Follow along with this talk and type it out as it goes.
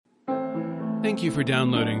Thank you for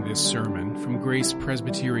downloading this sermon from Grace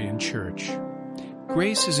Presbyterian Church.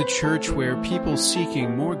 Grace is a church where people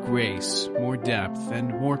seeking more grace, more depth, and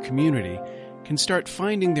more community can start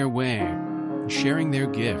finding their way and sharing their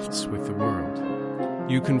gifts with the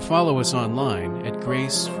world. You can follow us online at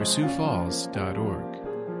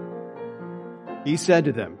graceforsiouxfalls.org. He said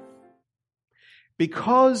to them,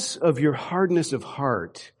 "Because of your hardness of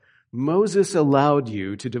heart, Moses allowed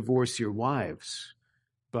you to divorce your wives.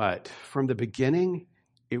 But from the beginning,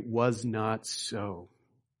 it was not so."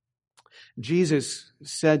 Jesus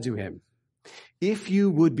said to him, "If you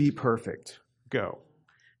would be perfect, go,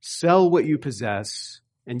 sell what you possess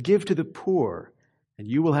and give to the poor, and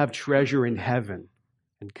you will have treasure in heaven.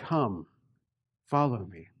 And come, follow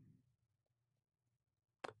me."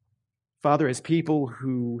 Father, as people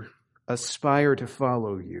who aspire to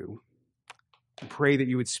follow you, I pray that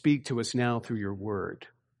you would speak to us now through your word,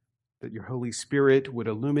 that your Holy Spirit would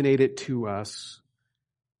illuminate it to us,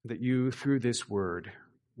 that you, through this word,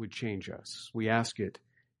 would change us. We ask it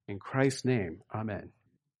in Christ's name. Amen.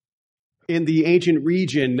 In the ancient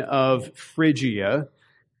region of Phrygia,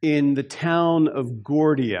 in the town of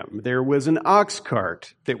Gordium, there was an ox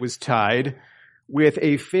cart that was tied with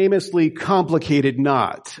a famously complicated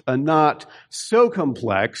knot, a knot so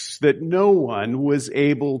complex that no one was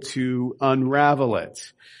able to unravel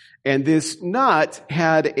it. And this knot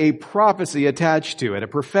had a prophecy attached to it, a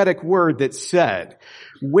prophetic word that said,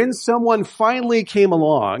 when someone finally came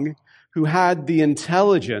along who had the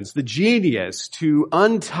intelligence, the genius to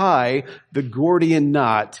untie the Gordian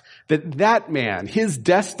knot, that man, his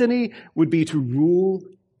destiny would be to rule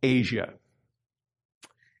Asia.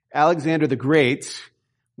 Alexander the Great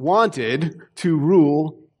wanted to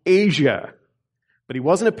rule Asia, but he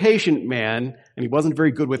wasn't a patient man and he wasn't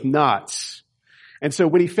very good with knots. And so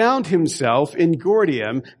when he found himself in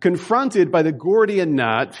Gordium, confronted by the Gordian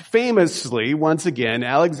knot, famously, once again,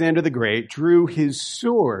 Alexander the Great drew his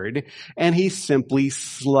sword and he simply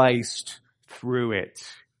sliced through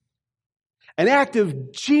it. An act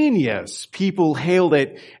of genius. People hailed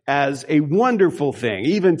it as a wonderful thing.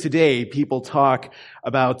 Even today, people talk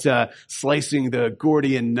about slicing the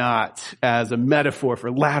Gordian knot as a metaphor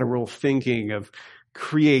for lateral thinking of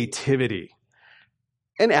creativity.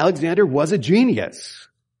 And Alexander was a genius.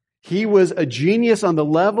 He was a genius on the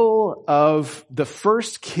level of the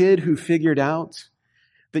first kid who figured out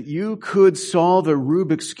that you could solve a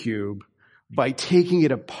Rubik's Cube by taking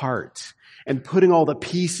it apart and putting all the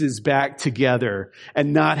pieces back together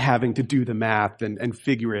and not having to do the math and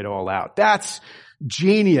figure it all out. That's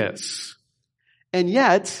genius. And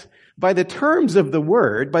yet, by the terms of the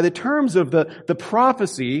word, by the terms of the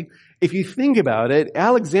prophecy, if you think about it,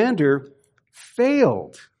 Alexander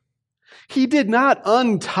failed. He did not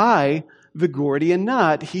untie the Gordian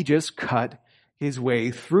knot. He just cut his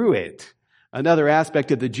way through it. Another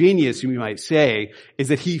aspect of the genius, we might say, is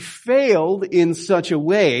that he failed in such a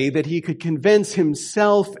way that he could convince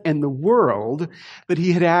himself and the world that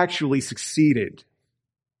he had actually succeeded.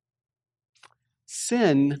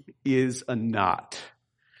 Sin is a knot.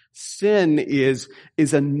 Sin is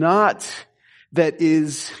a knot that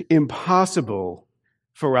is impossible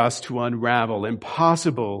for us to unravel,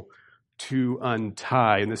 impossible to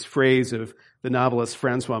untie. In this phrase of the novelist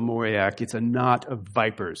Francois Mauriac, it's a knot of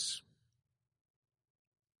vipers.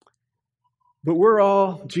 But we're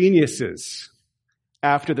all geniuses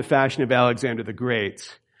after the fashion of Alexander the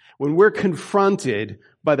Great. When we're confronted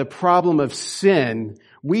by the problem of sin,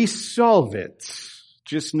 we solve it,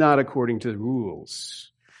 just not according to the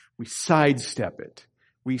rules. We sidestep it.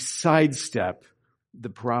 We sidestep the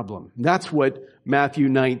problem. That's what Matthew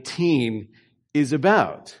 19 is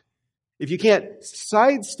about. If you can't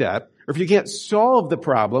sidestep, or if you can't solve the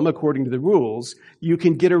problem according to the rules, you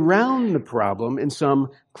can get around the problem in some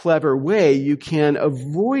clever way. You can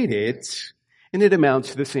avoid it, and it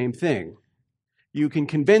amounts to the same thing. You can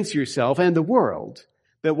convince yourself and the world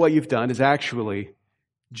that what you've done is actually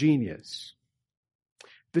genius.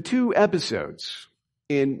 The two episodes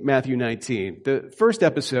in Matthew 19, the first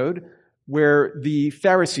episode where the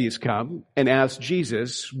Pharisees come and ask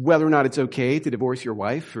Jesus whether or not it's okay to divorce your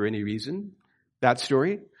wife for any reason. That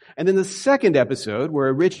story. And then the second episode where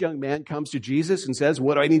a rich young man comes to Jesus and says,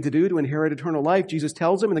 "What do I need to do to inherit eternal life?" Jesus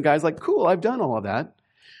tells him, and the guy's like, "Cool, I've done all of that."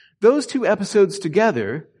 Those two episodes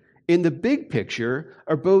together, in the big picture,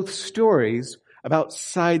 are both stories about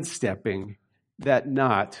sidestepping that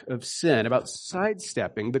knot of sin, about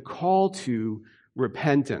sidestepping the call to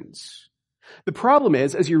repentance. The problem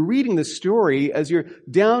is, as you're reading the story, as you're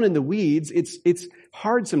down in the weeds, it's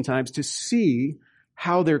hard sometimes to see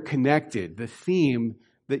how they're connected, the theme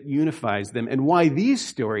that unifies them, and why these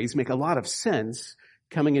stories make a lot of sense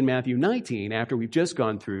coming in Matthew 19 after we've just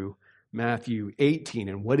gone through Matthew 18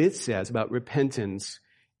 and what it says about repentance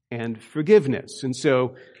and forgiveness. And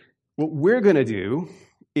so what we're going to do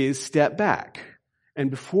is step back.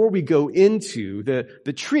 And before we go into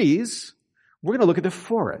the trees, we're going to look at the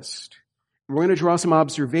forest. We're going to draw some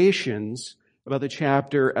observations about the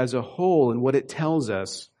chapter as a whole and what it tells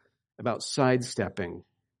us about sidestepping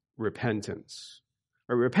repentance.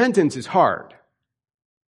 Repentance is hard.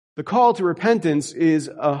 The call to repentance is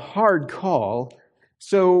a hard call,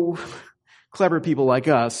 so clever people like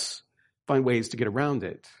us find ways to get around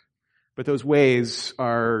it. But those ways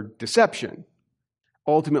are deception.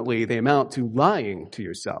 Ultimately, they amount to lying to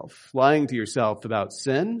yourself about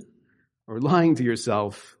sin, or lying to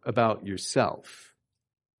yourself about yourself.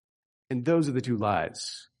 And those are the two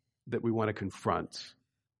lies that we want to confront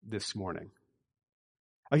this morning.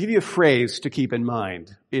 I'll give you a phrase to keep in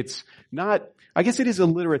mind. It's not, I guess it is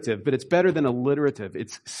alliterative, but it's better than alliterative.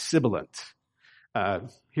 It's sibilant.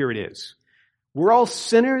 Here it is. We're all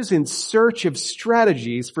sinners in search of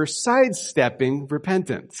strategies for sidestepping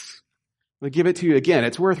repentance. I'll give it to you again.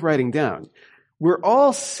 It's worth writing down. We're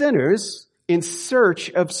all sinners in search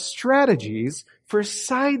of strategies for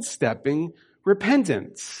sidestepping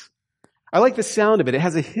repentance. I like the sound of it. It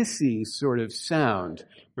has a hissy sort of sound,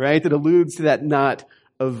 right? That alludes to that knot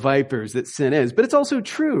of vipers that sin is. But it's also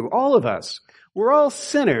true. All of us. We're all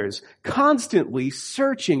sinners, constantly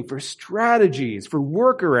searching for strategies, for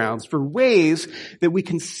workarounds, for ways that we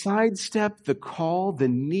can sidestep the call, the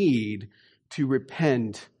need to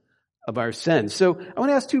repent of our sins. So I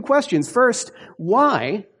want to ask two questions. First,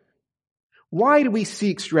 why? Why do we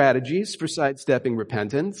seek strategies for sidestepping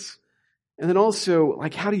repentance? And then also,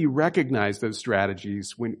 how do you recognize those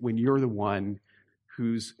strategies when you're the one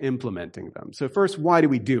who's implementing them? So first, why do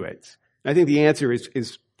we do it? I think the answer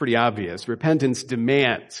is pretty obvious. Repentance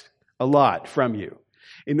demands a lot from you.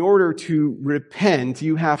 In order to repent,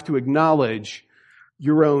 you have to acknowledge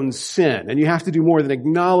your own sin. And you have to do more than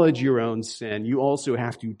acknowledge your own sin. You also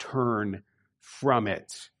have to turn from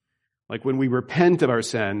it. Like when we repent of our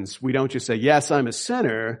sins, we don't just say, yes, I'm a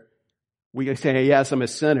sinner. We say, yes, I'm a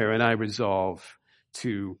sinner, and I resolve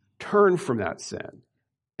to turn from that sin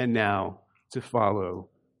and now to follow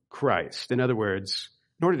Christ. In other words,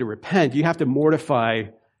 in order to repent, you have to mortify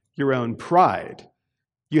your own pride.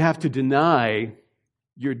 You have to deny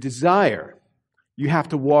your desire. You have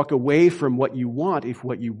to walk away from what you want if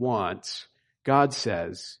what you want, God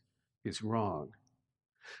says, is wrong.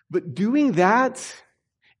 But doing that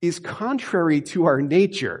is contrary to our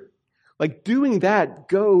nature. Doing that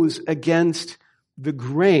goes against the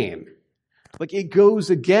grain. It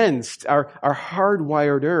goes against our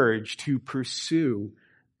hardwired urge to pursue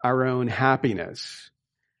our own happiness.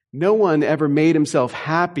 No one ever made himself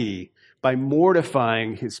happy by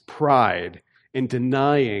mortifying his pride and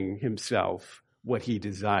denying himself what he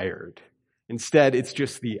desired. Instead, it's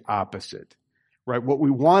just the opposite, right? What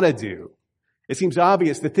we want to do, it seems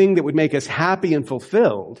obvious, the thing that would make us happy and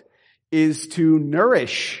fulfilled is to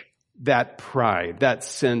nourish that pride, that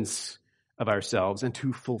sense of ourselves, and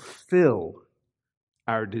to fulfill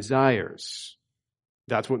our desires.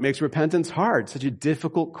 That's what makes repentance hard, such a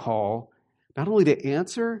difficult call, not only to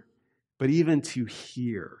answer, but even to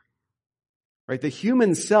hear. Right? The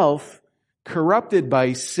human self, corrupted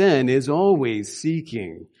by sin, is always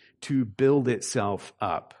seeking to build itself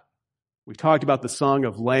up. We talked about the Song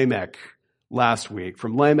of Lamech last week,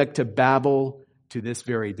 from Lamech to Babel to this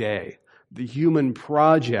very day. The human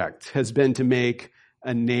project has been to make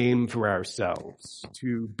a name for ourselves,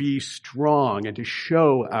 to be strong and to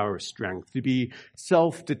show our strength, to be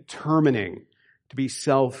self-determining, to be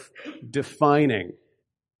self-defining.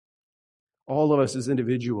 All of us as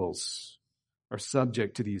individuals are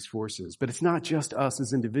subject to these forces, but it's not just us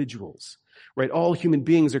as individuals, right? All human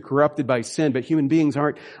beings are corrupted by sin, but human beings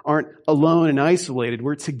aren't alone and isolated.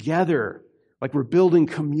 We're together. We're building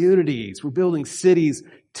communities, we're building cities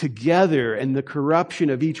together, and the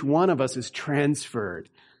corruption of each one of us is transferred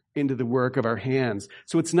into the work of our hands.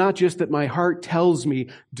 So it's not just that my heart tells me,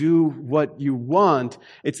 do what you want.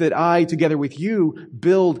 It's that I, together with you,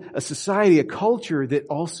 build a society, a culture that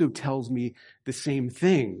also tells me the same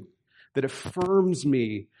thing, that affirms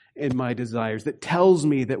me in my desires, that tells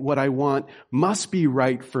me that what I want must be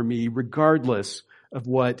right for me, regardless of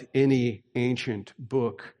what any ancient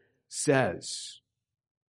book says.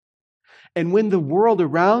 And when the world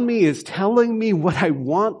around me is telling me what I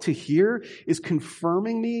want to hear, is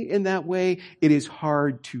confirming me in that way, it is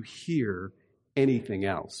hard to hear anything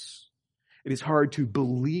else. It is hard to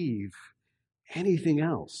believe anything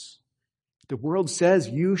else. The world says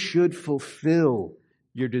you should fulfill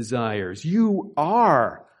your desires. You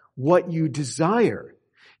are what you desire.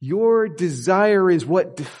 Your desire is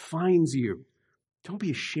what defines you. Don't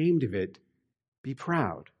be ashamed of it. Be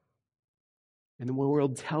proud. And the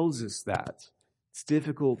world tells us that. It's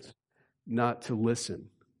difficult not to listen.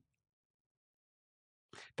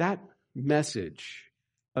 That message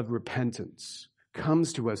of repentance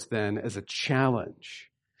comes to us then as a challenge.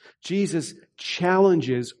 Jesus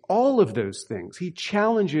challenges all of those things. He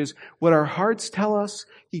challenges what our hearts tell us.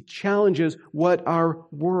 He challenges what our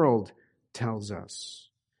world tells us.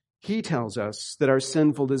 He tells us that our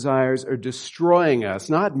sinful desires are destroying us,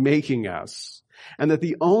 not making us, and that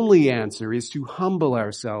the only answer is to humble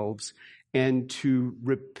ourselves and to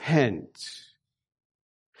repent.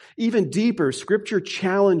 Even deeper, Scripture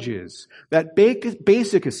challenges that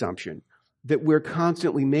basic assumption that we're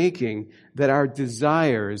constantly making, that our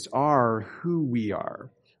desires are who we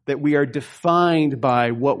are, that we are defined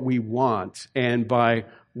by what we want and by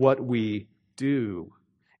what we do.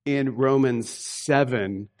 In Romans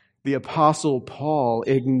 7, the Apostle Paul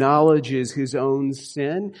acknowledges his own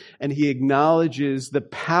sin, and he acknowledges the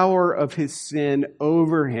power of his sin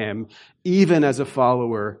over him, even as a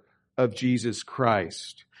follower of Jesus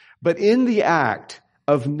Christ. But in the act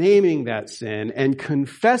of naming that sin and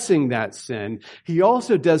confessing that sin, he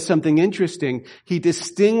also does something interesting. He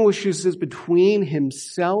distinguishes between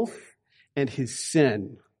himself and his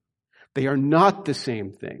sin. They are not the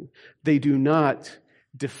same thing. They do not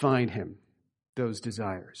define him, those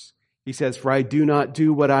desires. He says, "For I do not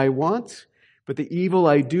do what I want, but the evil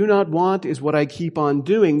I do not want is what I keep on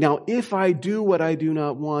doing. Now, if I do what I do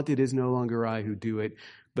not want, it is no longer I who do it,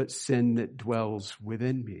 but sin that dwells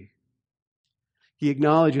within me." He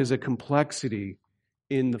acknowledges a complexity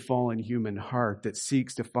in the fallen human heart that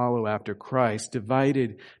seeks to follow after Christ,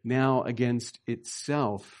 divided now against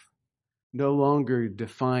itself, no longer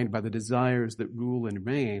defined by the desires that rule and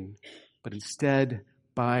reign, but instead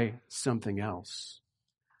by something else.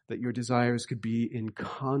 That your desires could be in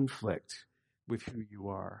conflict with who you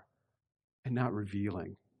are and not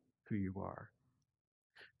revealing who you are.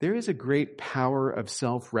 There is a great power of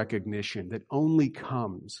self-recognition that only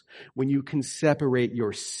comes when you can separate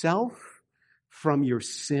yourself from your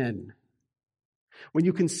sin. When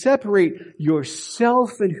you can separate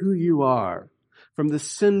yourself and who you are from the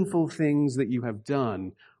sinful things that you have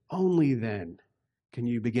done, only then can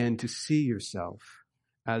you begin to see yourself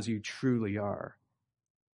as you truly are.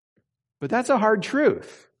 But that's a hard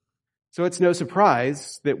truth. So it's no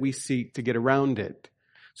surprise that we seek to get around it.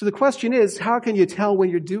 So the question is, how can you tell when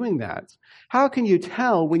you're doing that? How can you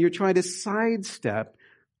tell when you're trying to sidestep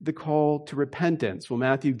the call to repentance? Well,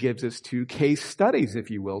 Matthew gives us two case studies, if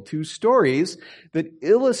you will, two stories that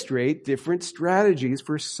illustrate different strategies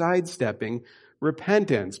for sidestepping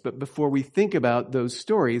repentance. But before we think about those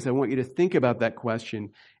stories, I want you to think about that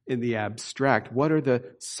question in the abstract. What are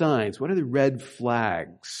the signs? What are the red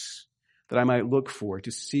flags that I might look for to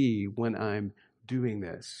see when I'm doing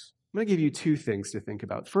this? I'm going to give you two things to think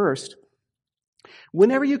about. First,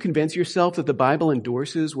 whenever you convince yourself that the Bible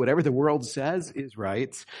endorses whatever the world says is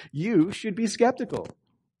right, you should be skeptical.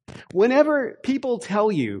 Whenever people tell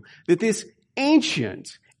you that this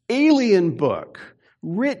ancient, alien book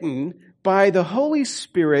written by the Holy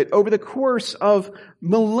Spirit over the course of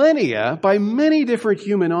millennia by many different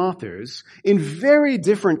human authors in very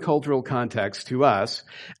different cultural contexts to us,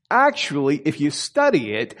 actually, if you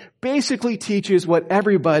study it, basically teaches what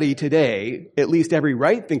everybody today, at least every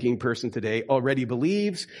right-thinking person today, already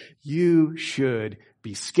believes, you should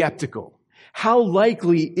be skeptical. How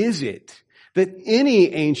likely is it that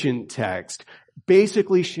any ancient text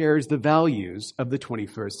basically shares the values of the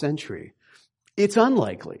 21st century? It's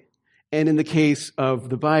unlikely. And in the case of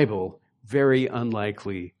the Bible, very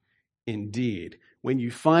unlikely indeed. When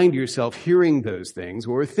you find yourself hearing those things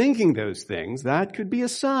or thinking those things, that could be a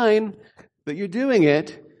sign that you're doing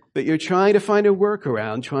it, that you're trying to find a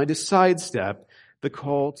workaround, trying to sidestep the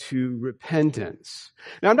call to repentance.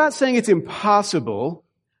 Now, I'm not saying it's impossible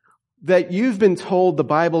that you've been told the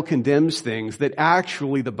Bible condemns things that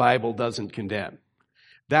actually the Bible doesn't condemn.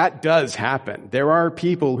 That does happen. There are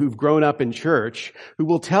people who've grown up in church who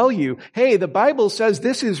will tell you, hey, the Bible says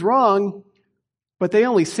this is wrong, but they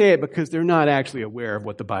only say it because they're not actually aware of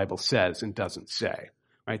what the Bible says and doesn't say.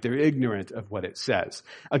 Right? They're ignorant of what it says.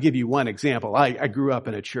 I'll give you one example. I grew up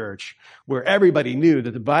in a church where everybody knew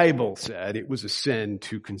that the Bible said it was a sin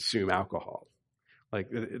to consume alcohol. Like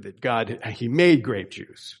that God, He made grape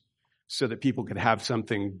juice so that people could have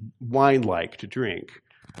something wine-like to drink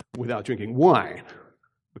without drinking wine,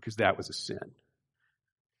 because that was a sin.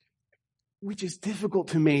 Which is difficult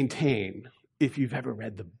to maintain if you've ever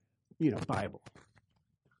read the Bible.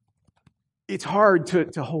 It's hard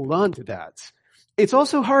to hold on to that. It's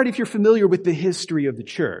also hard if you're familiar with the history of the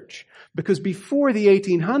church, because before the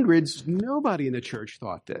 1800s, nobody in the church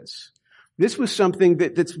thought this. This was something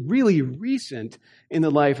that's really recent in the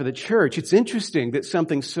life of the church. It's interesting that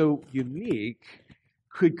something so unique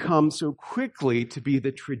could come so quickly to be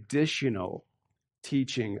the traditional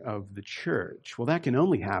teaching of the church. Well, that can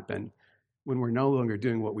only happen when we're no longer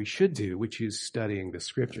doing what we should do, which is studying the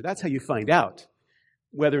scripture. That's how you find out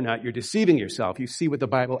whether or not you're deceiving yourself. You see what the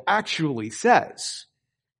Bible actually says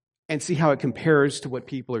and see how it compares to what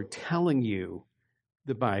people are telling you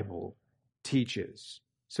the Bible teaches.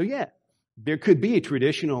 So yeah, there could be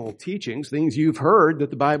traditional teachings, things you've heard that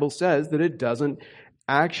the Bible says that it doesn't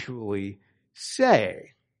actually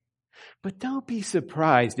say. But don't be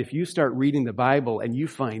surprised if you start reading the Bible and you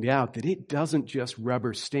find out that it doesn't just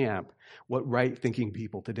rubber stamp what right-thinking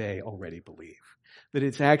people today already believe. That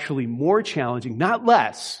it's actually more challenging, not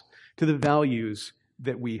less, to the values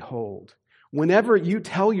that we hold. Whenever you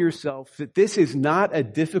tell yourself that this is not a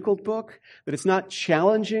difficult book, that it's not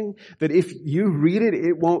challenging, that if you read it,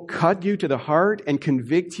 it won't cut you to the heart and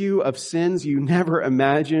convict you of sins you never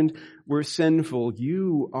imagined were sinful,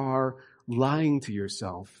 you are lying to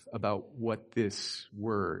yourself about what this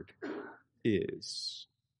word is.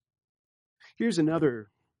 Here's another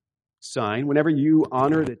sign. Whenever you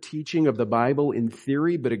honor the teaching of the Bible in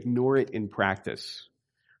theory but ignore it in practice,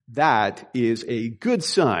 that is a good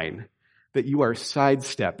sign that you are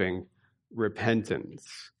sidestepping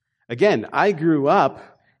repentance. Again, I grew up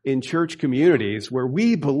in church communities where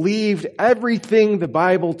we believed everything the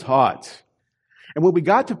Bible taught. And when we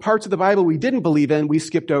got to parts of the Bible we didn't believe in, we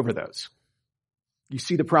skipped over those. You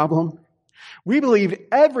see the problem? We believed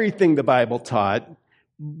everything the Bible taught,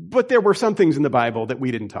 but there were some things in the Bible that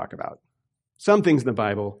we didn't talk about. Some things in the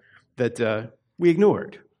Bible that we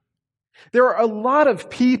ignored. There are a lot of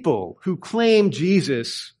people who claim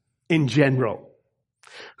Jesus in general,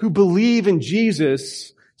 who believe in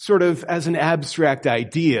Jesus sort of as an abstract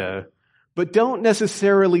idea, but don't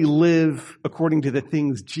necessarily live according to the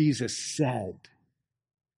things Jesus said.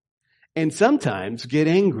 And sometimes get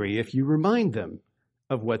angry if you remind them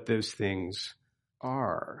of what those things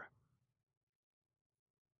are.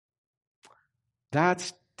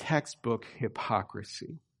 That's textbook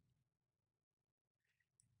hypocrisy.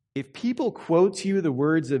 If people quote to you the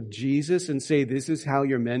words of Jesus and say, this is how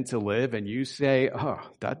you're meant to live, and you say, oh,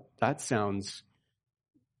 that sounds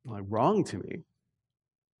like wrong to me,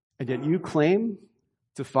 and yet you claim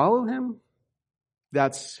to follow him,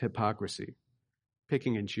 that's hypocrisy,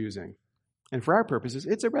 picking and choosing. And for our purposes,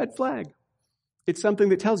 it's a red flag. It's something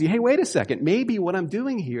that tells you, hey, wait a second, maybe what I'm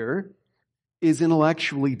doing here is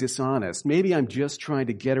intellectually dishonest. Maybe I'm just trying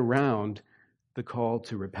to get around the call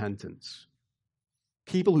to repentance.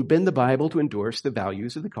 People who bend the Bible to endorse the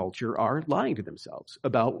values of the culture are lying to themselves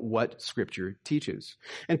about what Scripture teaches.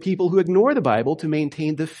 And people who ignore the Bible to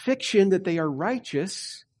maintain the fiction that they are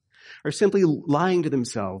righteous are simply lying to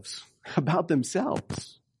themselves about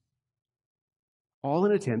themselves. All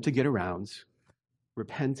in an attempt to get around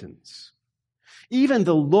repentance. Even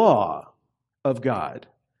the law of God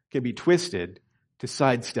can be twisted to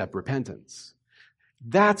sidestep repentance.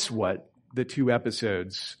 That's what the two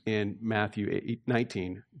episodes in Matthew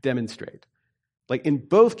 19 demonstrate. Like in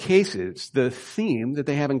both cases, the theme that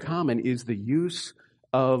they have in common is the use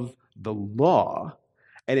of the law.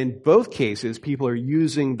 And in both cases, people are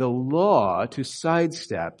using the law to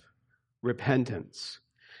sidestep repentance.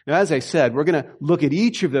 Now, as I said, we're going to look at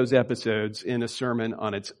each of those episodes in a sermon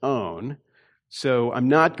on its own. So I'm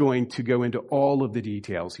not going to go into all of the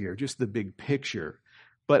details here, just the big picture.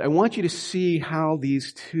 But I want you to see how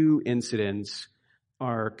these two incidents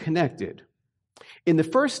are connected. In the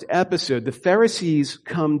first episode, the Pharisees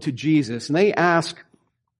come to Jesus and they ask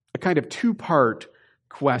a kind of two-part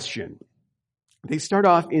question. They start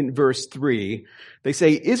off in verse 3. They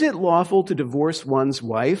say, is it lawful to divorce one's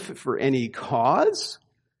wife for any cause?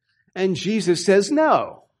 And Jesus says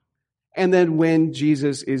no. And then when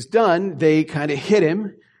Jesus is done, they kind of hit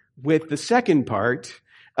him with the second part.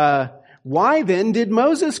 Why then did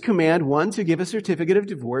Moses command one to give a certificate of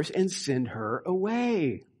divorce and send her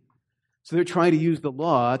away? So they're trying to use the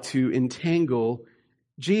law to entangle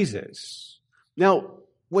Jesus. Now,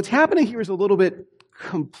 what's happening here is a little bit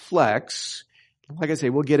complex. Like I say,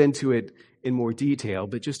 we'll get into it in more detail,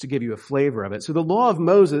 but just to give you a flavor of it. So the law of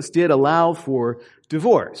Moses did allow for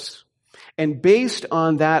divorce. And based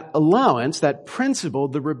on that allowance, that principle,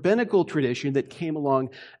 the rabbinical tradition that came along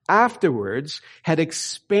afterwards had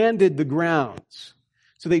expanded the grounds.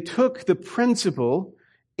 So they took the principle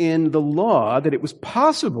in the law that it was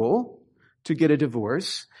possible to get a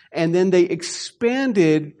divorce, and then they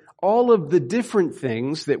expanded all of the different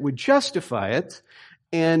things that would justify it,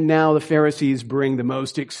 and now the Pharisees bring the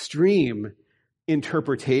most extreme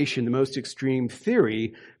interpretation, the most extreme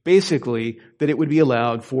theory, basically that it would be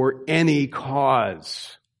allowed for any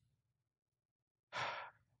cause.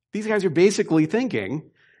 These guys are basically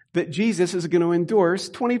thinking that Jesus is going to endorse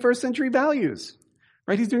 21st century values,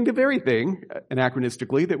 right? He's doing the very thing,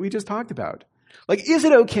 anachronistically, that we just talked about. Like, is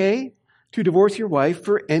it okay to divorce your wife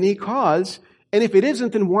for any cause? And if it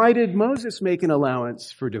isn't, then why did Moses make an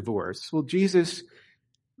allowance for divorce? Well, Jesus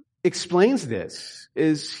explains this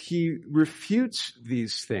as he refutes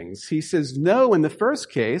these things. He says, no, in the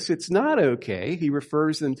first case, it's not okay. He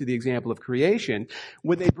refers them to the example of creation.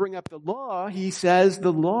 When they bring up the law, he says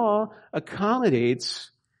the law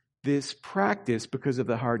accommodates this practice because of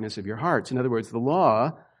the hardness of your hearts. In other words, the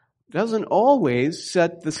law doesn't always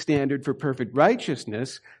set the standard for perfect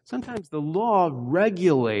righteousness. Sometimes the law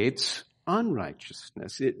regulates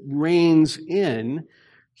unrighteousness. It reins in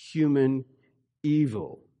human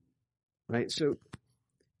evil. Right? So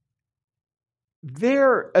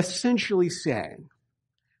they're essentially saying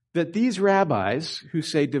that these rabbis who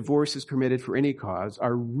say divorce is permitted for any cause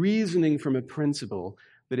are reasoning from a principle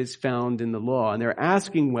that is found in the law, and they're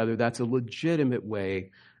asking whether that's a legitimate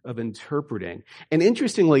way of interpreting. And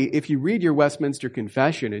interestingly, if you read your Westminster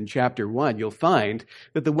Confession in chapter 1, you'll find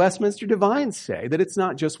that the Westminster Divines say that it's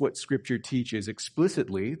not just what Scripture teaches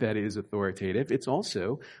explicitly that is authoritative, it's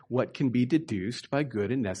also what can be deduced by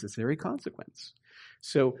good and necessary consequence.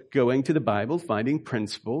 So going to the Bible, finding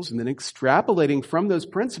principles, and then extrapolating from those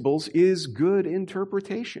principles is good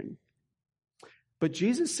interpretation. But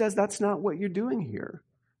Jesus says that's not what you're doing here.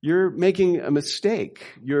 You're making a mistake.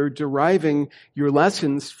 You're deriving your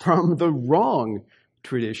lessons from the wrong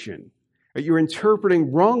tradition. You're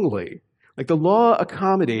interpreting wrongly. Like the law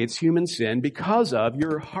accommodates human sin because of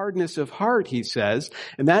your hardness of heart, he says,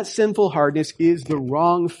 and that sinful hardness is the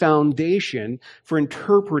wrong foundation for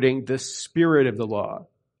interpreting the spirit of the law.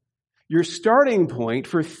 Your starting point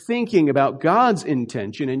for thinking about God's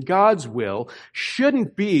intention and God's will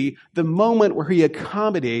shouldn't be the moment where he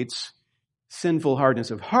accommodates sinful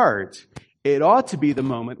hardness of heart. It ought to be the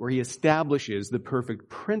moment where he establishes the perfect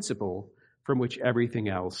principle from which everything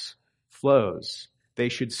else flows. They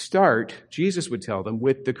should start, Jesus would tell them,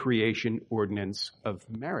 with the creation ordinance of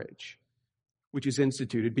marriage, which is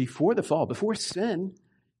instituted before the fall. Before sin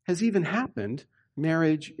has even happened,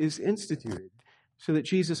 marriage is instituted, so that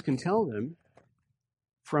Jesus can tell them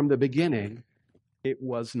from the beginning, it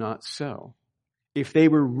was not so. If they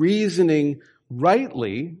were reasoning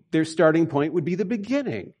rightly, their starting point would be the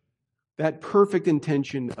beginning, that perfect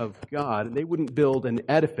intention of God, and they wouldn't build an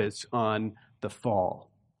edifice on the fall.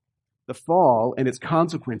 The fall and its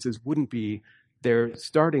consequences wouldn't be their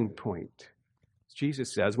starting point.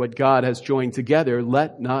 Jesus says, what God has joined together,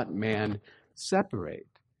 let not man separate.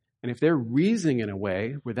 And if they're reasoning in a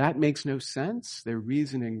way where that makes no sense, they're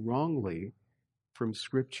reasoning wrongly from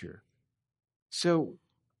Scripture. So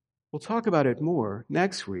we'll talk about it more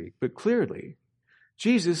next week, but clearly,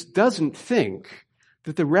 Jesus doesn't think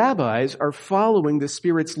that the rabbis are following the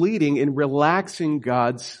Spirit's leading in relaxing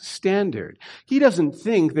God's standard. He doesn't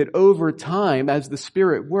think that over time, as the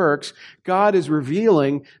Spirit works, God is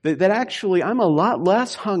revealing that actually I'm a lot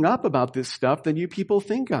less hung up about this stuff than you people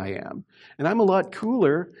think I am. And I'm a lot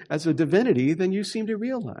cooler as a divinity than you seem to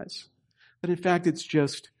realize. But in fact, it's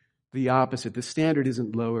just the opposite. The standard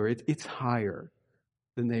isn't lower, it's higher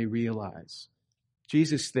than they realize.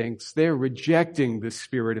 Jesus thinks they're rejecting the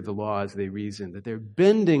spirit of the law as they reason, that they're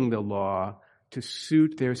bending the law to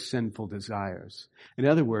suit their sinful desires. In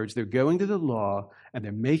other words, they're going to the law and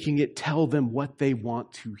they're making it tell them what they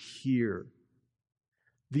want to hear.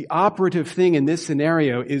 The operative thing in this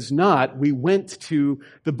scenario is not, we went to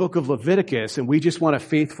the book of Leviticus and we just want to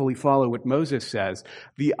faithfully follow what Moses says.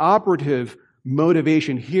 The operative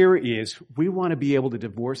motivation here is, we want to be able to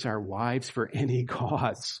divorce our wives for any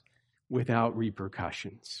cause, without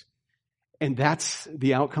repercussions. And that's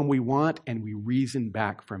the outcome we want, and we reason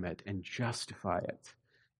back from it and justify it,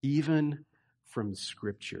 even from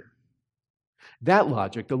Scripture. That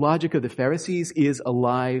logic, the logic of the Pharisees, is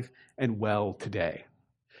alive and well today.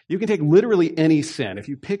 You can take literally any sin. If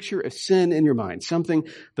you picture a sin in your mind, something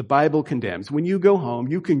the Bible condemns, when you go home,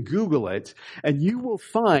 you can Google it, and you will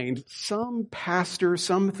find some pastor,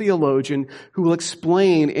 some theologian who will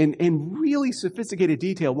explain in really sophisticated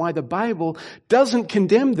detail why the Bible doesn't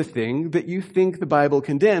condemn the thing that you think the Bible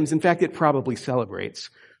condemns. In fact, it probably celebrates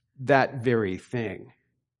that very thing.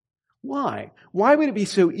 Why? Why would it be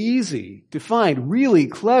so easy to find really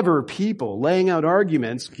clever people laying out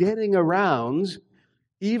arguments, getting around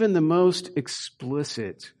even the most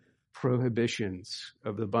explicit prohibitions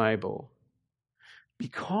of the Bible.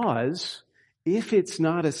 Because if it's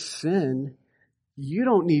not a sin, you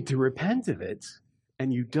don't need to repent of it,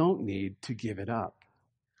 and you don't need to give it up.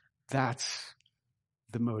 That's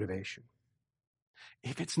the motivation.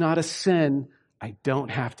 If it's not a sin, I don't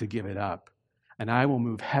have to give it up, and I will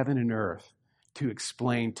move heaven and earth to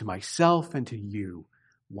explain to myself and to you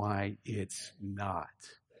why it's not.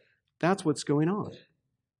 That's what's going on.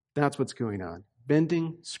 That's what's going on.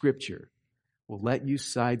 Bending Scripture will let you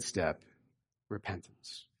sidestep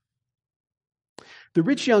repentance. The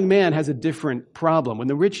rich young man has a different problem. When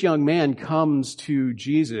the rich young man comes to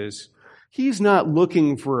Jesus, he's not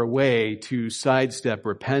looking for a way to sidestep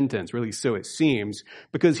repentance, really so it seems,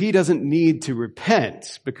 because he doesn't need to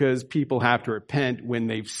repent, because people have to repent when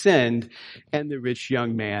they've sinned, and the rich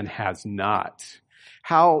young man has not.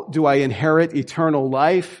 How do I inherit eternal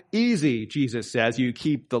life? Easy, Jesus says, you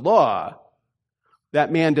keep the law. That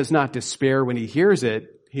man does not despair when he hears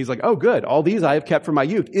it. He's like, oh good, all these I have kept from my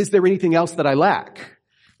youth. Is there anything else that I lack?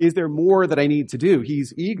 Is there more that I need to do?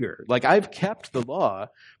 He's eager. Like, I've kept the law,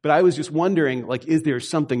 but I was just wondering, like, is there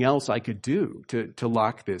something else I could do to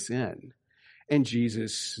lock this in? And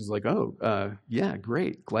Jesus is like, yeah,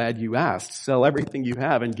 great. Glad you asked. Sell everything you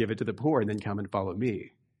have and give it to the poor, and then come and follow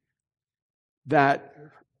me. That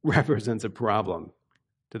represents a problem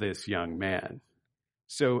to this young man.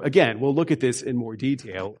 So again, we'll look at this in more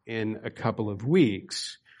detail in a couple of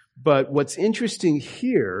weeks. But what's interesting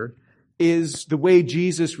here is the way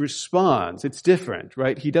Jesus responds. It's different,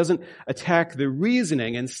 right? He doesn't attack the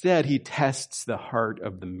reasoning. Instead, he tests the heart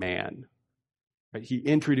of the man. Right? He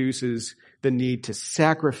introduces the need to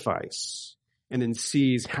sacrifice and then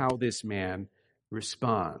sees how this man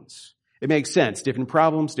responds. It makes sense. Different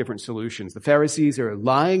problems, different solutions. The Pharisees are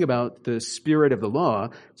lying about the spirit of the law,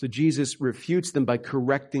 so Jesus refutes them by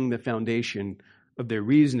correcting the foundation of their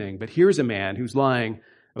reasoning. But here's a man who's lying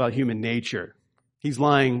about human nature. He's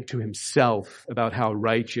lying to himself about how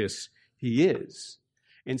righteous he is.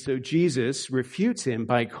 And so Jesus refutes him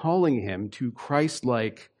by calling him to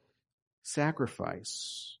Christ-like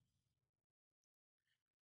sacrifice.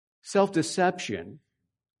 Self-deception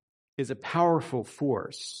is a powerful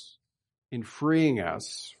force in freeing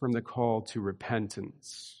us from the call to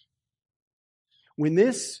repentance. When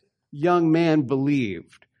this young man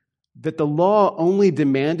believed that the law only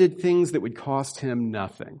demanded things that would cost him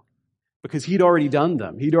nothing, because he'd already done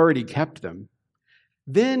them, he'd already kept them,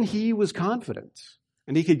 then he was confident,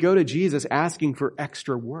 and he could go to Jesus asking for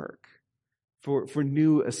extra work, for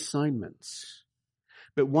new assignments.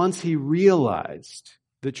 But once he realized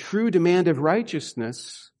the true demand of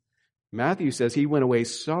righteousness, Matthew says he went away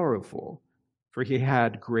sorrowful, for he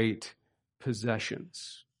had great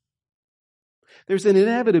possessions. There's an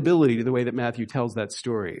inevitability to the way that Matthew tells that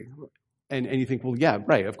story. And you think, well, yeah,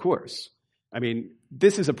 right, of course. I mean,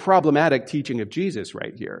 this is a problematic teaching of Jesus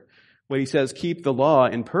right here. When he says, keep the law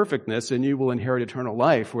in perfectness and you will inherit eternal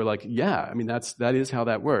life, we're like, yeah, I mean, that is how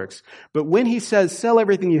that works. But when he says, sell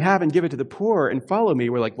everything you have and give it to the poor and follow me,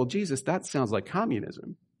 we're like, well, Jesus, that sounds like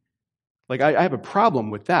communism. Like, I have a problem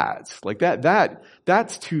with that. Like,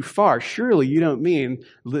 that's too far. Surely you don't mean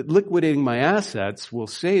liquidating my assets will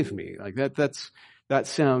save me. Like, that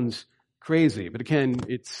sounds crazy. But again,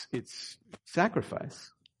 it's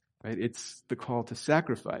sacrifice, right? It's the call to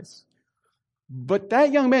sacrifice. But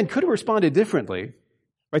that young man could have responded differently,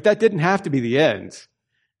 right? That didn't have to be the end.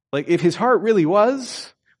 Like, if his heart really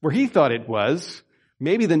was where he thought it was,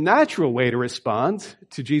 maybe the natural way to respond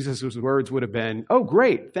to Jesus' words would have been, oh,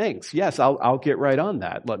 great, thanks. Yes, I'll get right on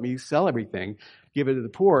that. Let me sell everything, give it to the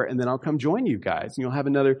poor, and then I'll come join you guys. And you'll have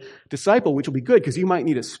another disciple, which will be good because you might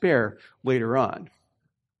need a spare later on.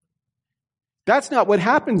 That's not what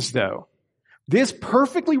happens, though. This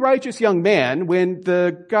perfectly righteous young man, when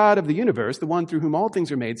the God of the universe, the one through whom all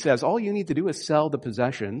things are made, says, all you need to do is sell the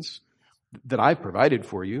possessions that I've provided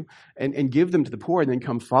for you and give them to the poor and then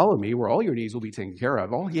come follow me where all your needs will be taken care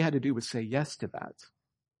of. All he had to do was say yes to that.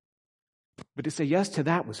 But to say yes to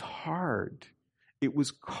that was hard. It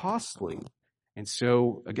was costly. And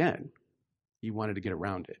so, again, he wanted to get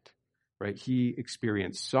around it, right? He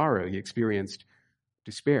experienced sorrow. He experienced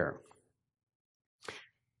despair.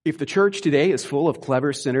 If the church today is full of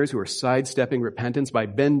clever sinners who are sidestepping repentance by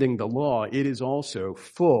bending the law, it is also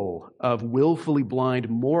full of willfully blind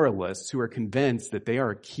moralists who are convinced that they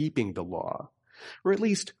are keeping the law, or at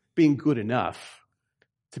least being good enough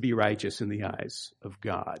to be righteous in the eyes of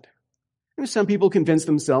God. And some people convince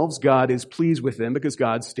themselves God is pleased with them because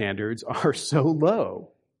God's standards are so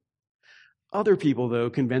low. Other people, though,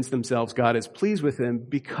 convince themselves God is pleased with them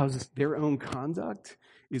because their own conduct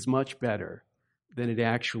is much better than it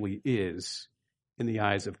actually is in the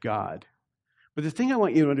eyes of God. But the thing I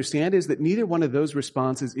want you to understand is that neither one of those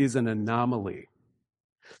responses is an anomaly.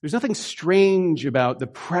 There's nothing strange about the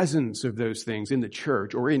presence of those things in the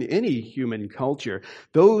church or in any human culture.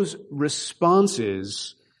 Those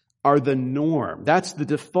responses are the norm. That's the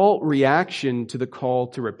default reaction to the call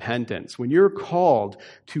to repentance. When you're called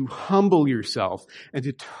to humble yourself and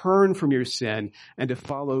to turn from your sin and to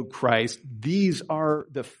follow Christ, these are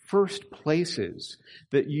the first places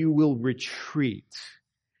that you will retreat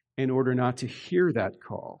in order not to hear that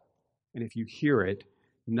call. And if you hear it,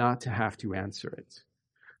 not to have to answer it.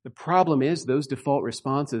 The problem is those default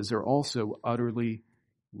responses are also utterly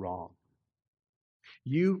wrong.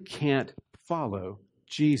 You can't follow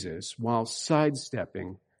Jesus while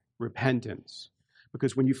sidestepping repentance.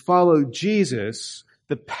 Because when you follow Jesus,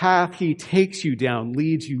 the path he takes you down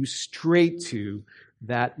leads you straight to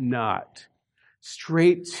that knot,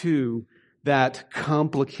 straight to that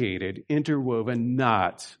complicated, interwoven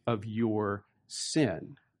knot of your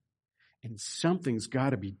sin. And something's got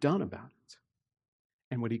to be done about it.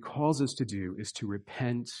 And what he calls us to do is to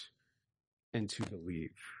repent and to believe.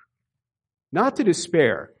 Not to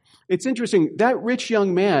despair. It's interesting, that rich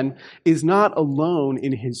young man is not alone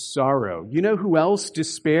in his sorrow. You know who else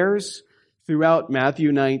despairs throughout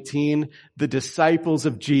Matthew 19? The disciples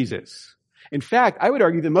of Jesus. In fact, I would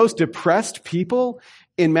argue the most depressed people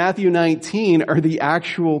in Matthew 19 are the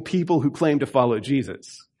actual people who claim to follow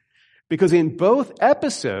Jesus. Because in both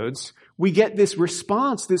episodes, we get this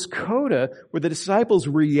response, this coda, where the disciples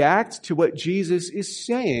react to what Jesus is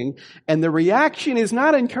saying, and the reaction is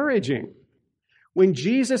not encouraging. When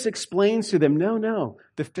Jesus explains to them, no,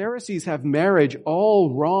 the Pharisees have marriage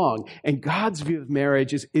all wrong, and God's view of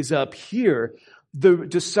marriage is up here, the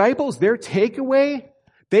disciples, their takeaway,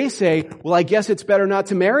 they say, well, I guess it's better not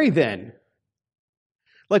to marry then.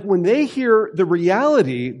 Like when they hear the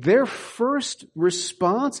reality, their first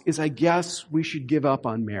response is, I guess we should give up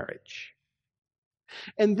on marriage.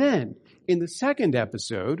 And then, in the second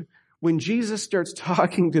episode, when Jesus starts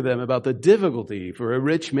talking to them about the difficulty for a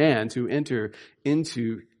rich man to enter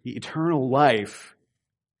into eternal life,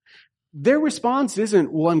 their response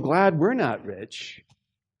isn't, well, I'm glad we're not rich.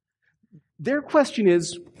 Their question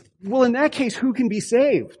is, well, in that case, who can be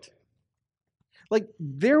saved? Like,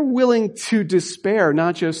 they're willing to despair,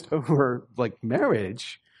 not just over, like,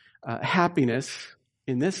 marriage, happiness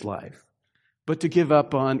in this life, but to give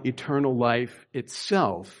up on eternal life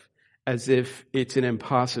itself, as if it's an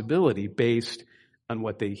impossibility based on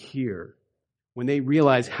what they hear. When they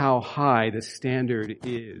realize how high the standard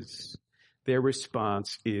is, their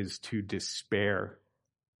response is to despair.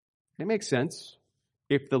 That makes sense.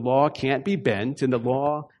 If the law can't be bent and the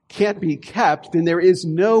law can't be kept, then there is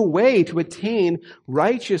no way to attain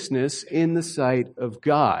righteousness in the sight of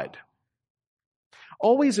God.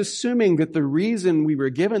 Always assuming that the reason we were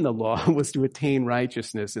given the law was to attain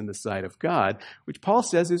righteousness in the sight of God, which Paul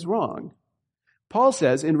says is wrong. Paul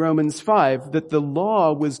says in Romans 5 that the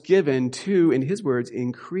law was given to, in his words,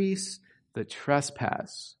 increase the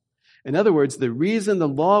trespass. In other words, the reason the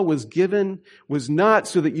law was given was not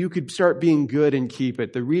so that you could start being good and keep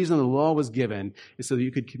it. The reason the law was given is so that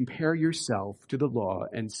you could compare yourself to the law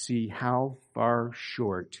and see how far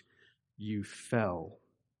short you fell.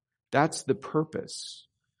 That's the purpose.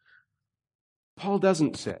 Paul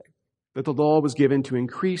doesn't say that the law was given to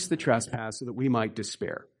increase the trespass so that we might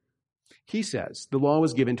despair. He says the law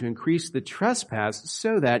was given to increase the trespass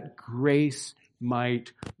so that grace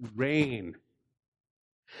might reign.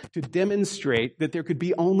 To demonstrate that there could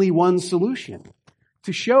be only one solution.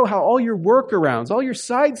 To show how all your workarounds, all your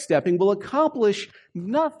sidestepping will accomplish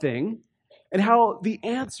nothing, and how the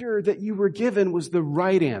answer that you were given was the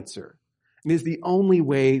right answer and is the only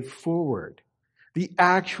way forward. The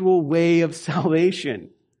actual way of salvation.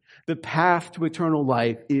 The path to eternal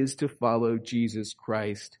life is to follow Jesus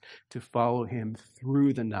Christ, to follow him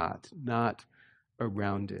through the knot, not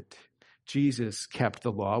around it. Jesus kept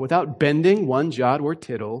the law without bending one jot or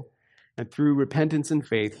tittle, and through repentance and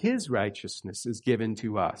faith, his righteousness is given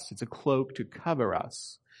to us. It's a cloak to cover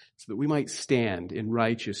us so that we might stand in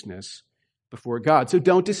righteousness before God. So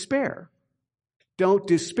don't despair. Don't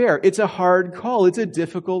despair. It's a hard call. It's a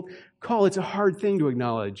difficult call. It's a hard thing to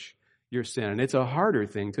acknowledge your sin, and it's a harder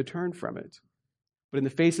thing to turn from it. But in the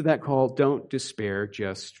face of that call, don't despair,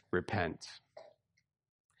 just repent.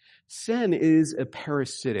 Sin is a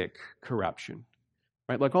parasitic corruption,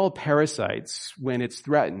 right? Like all parasites, when it's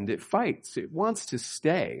threatened, it fights. It wants to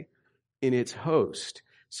stay in its host.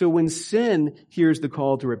 So when sin hears the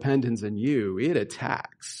call to repentance in you, it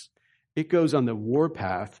attacks. It goes on the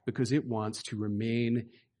warpath because it wants to remain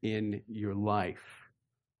in your life.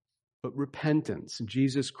 But repentance in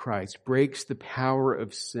Jesus Christ breaks the power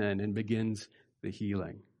of sin and begins the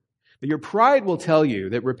healing. Your pride will tell you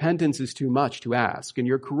that repentance is too much to ask, and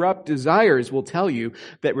your corrupt desires will tell you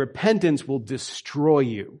that repentance will destroy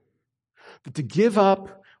you. But to give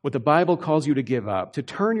up what the Bible calls you to give up, to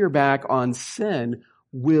turn your back on sin,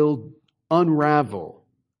 will unravel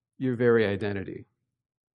your very identity.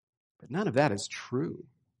 But none of that is true.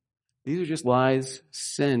 These are just lies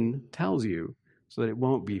sin tells you so that it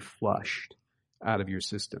won't be flushed out of your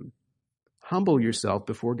system. Humble yourself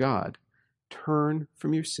before God. Turn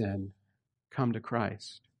from your sin. Come to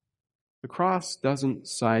Christ. The cross doesn't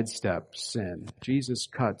sidestep sin. Jesus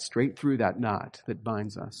cut straight through that knot that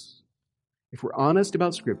binds us. If we're honest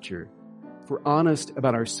about Scripture, if we're honest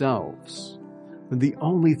about ourselves, then the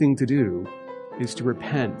only thing to do is to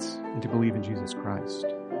repent and to believe in Jesus Christ.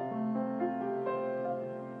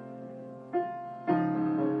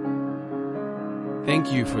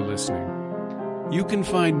 Thank you for listening. You can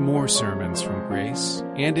find more sermons from Grace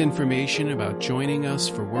and information about joining us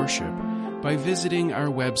for worship by visiting our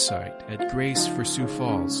website at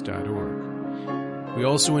graceforsiouxfalls.org. We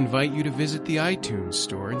also invite you to visit the iTunes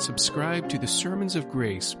store and subscribe to the Sermons of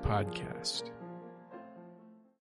Grace podcast.